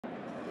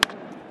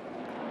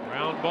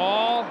Ground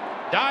ball,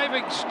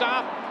 diving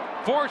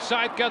stop.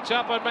 Forsythe gets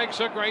up and makes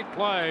a great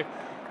play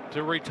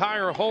to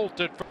retire Holt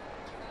at first.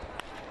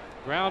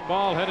 Ground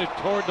ball headed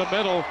toward the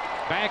middle,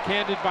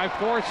 backhanded by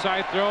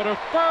Forsythe. Throw to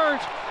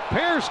first.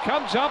 Pierce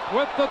comes up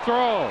with the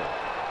throw.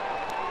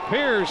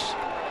 Pierce.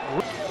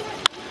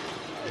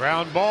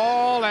 Ground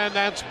ball, and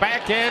that's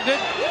backhanded.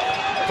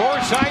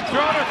 Forsythe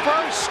throw to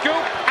first,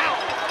 scoop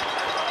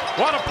out.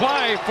 What a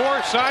play,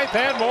 Forsythe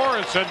and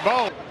Morrison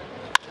both.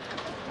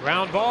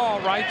 Ground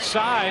ball, right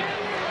side,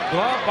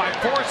 glove by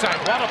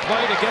Forsythe. What a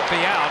play to get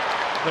the out.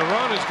 The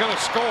run is going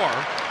to score.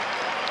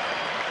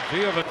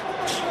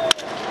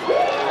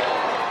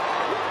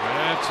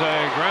 That's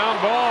a ground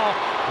ball.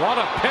 What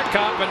a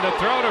pickup, and the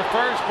throw to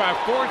first by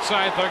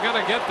Forsythe. They're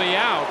going to get the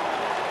out.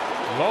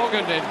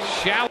 Logan and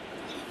shallow.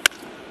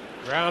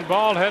 Ground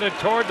ball headed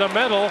toward the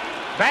middle.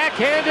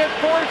 Backhanded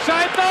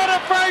Forsythe. Throw to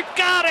first.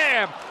 Got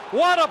him.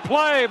 What a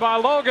play by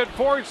Logan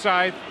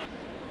Forsythe.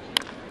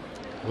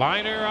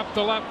 Liner up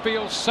the left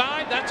field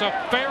side. That's a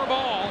fair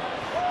ball.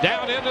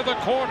 Down into the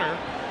corner.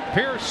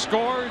 Pierce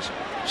scores.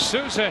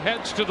 Souza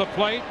heads to the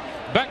plate.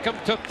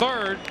 Beckham to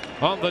third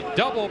on the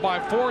double by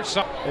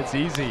Forsythe. It's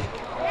easy.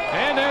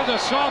 And there's a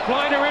soft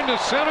liner into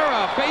center.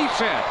 A base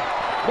hit.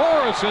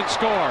 Morrison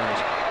scores.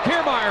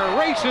 Kiermaier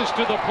races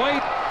to the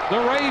plate.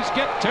 The Rays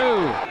get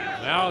two.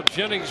 Now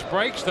Jennings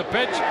breaks the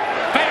pitch.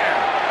 Fair.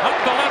 Up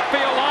the left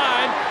field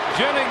line.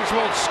 Jennings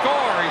will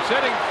score. He's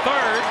hitting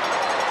third.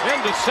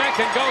 Into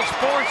second goes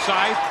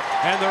Forsythe.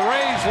 And the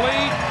Rays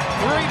lead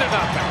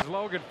 3-0.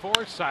 Logan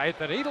Forsythe,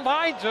 and he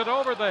lines it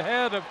over the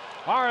head of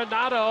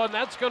Arenado, and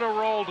that's going to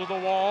roll to the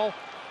wall.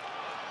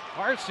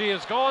 Arce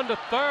has gone to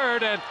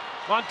third, and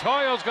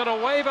Montoya's going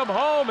to wave him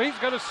home. He's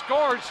going to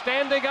score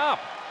standing up.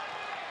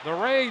 The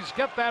Rays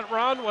get that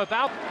run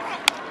without.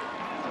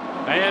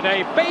 And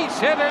a base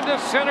hit into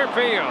center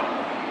field.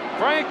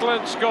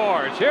 Franklin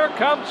scores. Here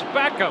comes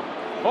Beckham.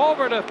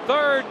 Over to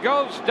third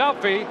goes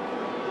Duffy.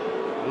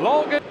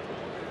 Logan.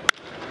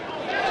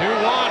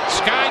 2-1.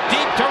 Sky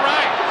deep to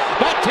right.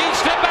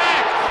 Bautista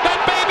back. That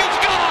baby's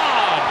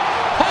gone.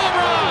 Home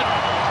run.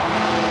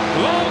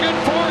 Logan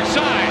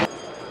Forsythe.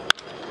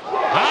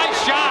 High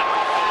shot.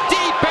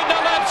 Deep into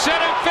left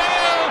center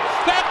field.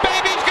 That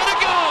baby's going to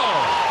go.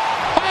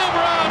 Home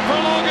run for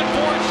Logan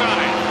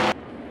Forsythe.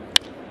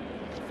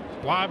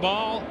 Fly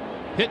ball.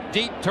 Hit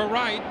deep to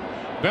right.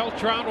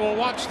 Beltran will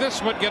watch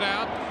this one get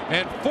out.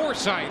 And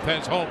Forsythe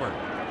has homered.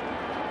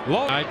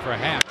 Logan for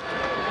half.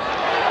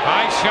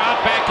 High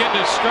shot back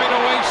into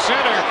straightaway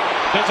center.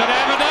 Does it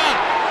have enough?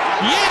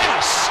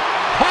 Yes!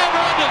 Home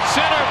run to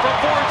center for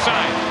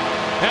Forsythe.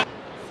 And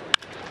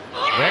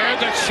there's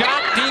a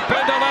shot deep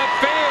into left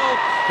field,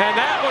 and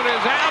that one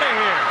is out of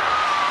here.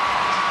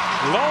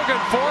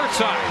 Logan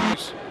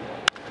Forsythe.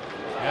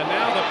 And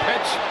now the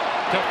pitch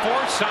to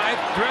Forsythe,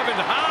 driven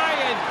high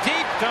and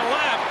deep to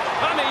left.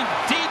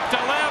 Deep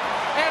to left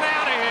and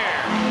out of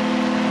here.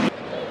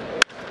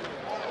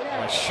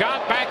 A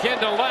shot back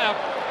into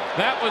left.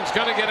 That one's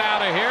going to get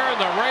out of here,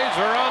 and the Rays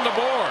are on the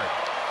board.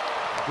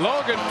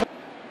 Logan.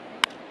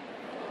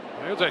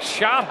 There's a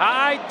shot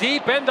high,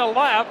 deep into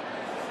left,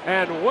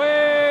 and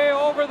way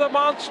over the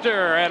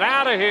monster, and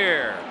out of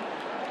here.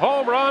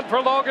 Home run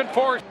for Logan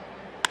Forsythe.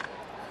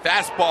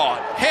 Fastball,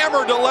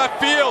 hammered to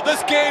left field.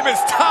 This game is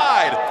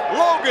tied.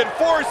 Logan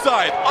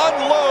Forsythe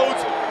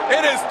unloads.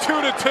 It is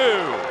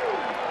 2-2.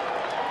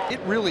 It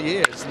really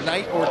is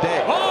night or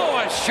day. Oh,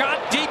 a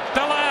shot deep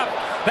to left.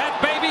 That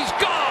baby's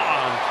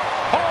gone.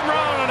 Home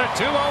run on a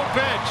 2-0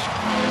 pitch.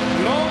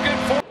 Logan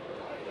Forsythe.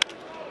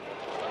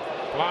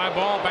 Fly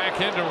ball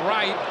back into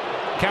right.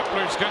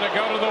 Kepler's going to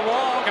go to the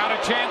wall. Got a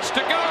chance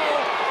to go.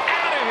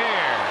 Out of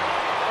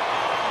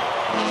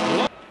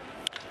here.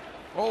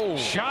 Oh.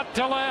 Shot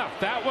to left.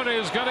 That one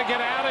is going to get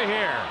out of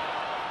here.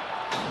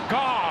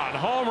 Gone.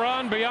 Home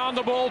run beyond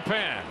the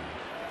bullpen.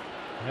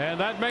 And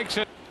that makes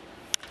it.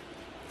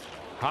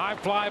 High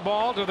fly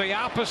ball to the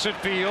opposite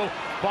field.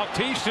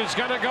 Bautista's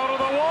going to go to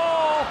the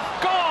wall.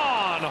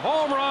 Gone.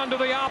 Home run to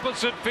the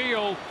opposite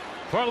field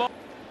for.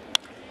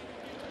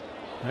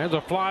 There's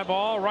a fly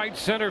ball right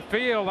center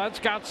field. That's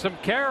got some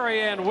carry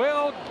and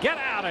will get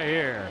out of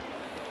here.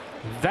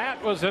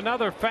 That was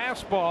another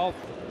fastball.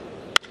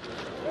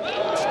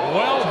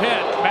 Well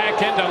hit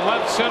back into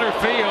left center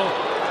field.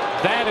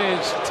 That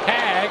is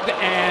tagged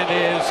and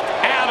is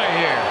out of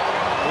here.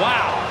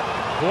 Wow.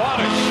 What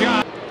a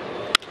shot.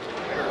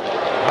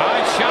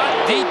 High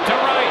shot deep to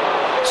right.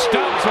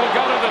 Stubbs will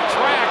go to the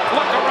track,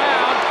 look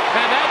around,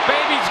 and that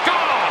baby's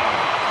gone.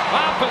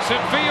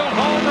 Opposite field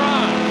home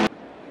run.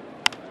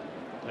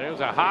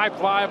 There's a high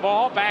fly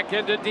ball back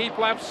into deep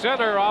left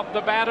center off the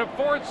bat of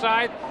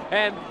Forsythe,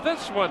 and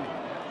this one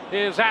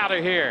is out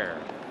of here.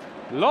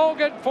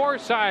 Logan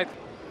Forsythe.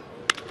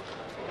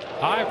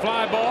 High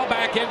fly ball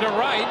back into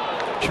right.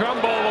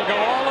 Trumbo will go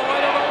all the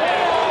way to the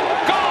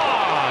wall.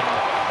 Gone.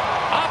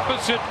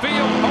 Opposite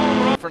field home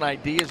run. Different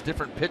ideas,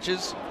 different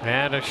pitches.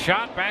 And a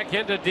shot back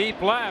into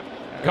deep left.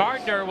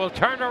 Gardner will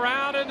turn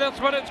around, and this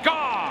one is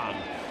gone.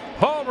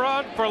 Home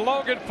run for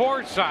Logan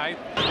Forsythe.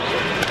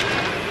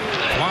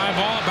 Fly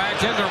ball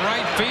back into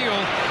right field.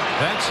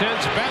 That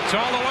sends Betts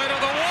all the way to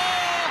the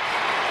wall.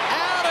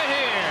 Out of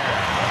here.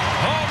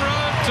 Home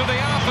run to the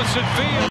opposite field.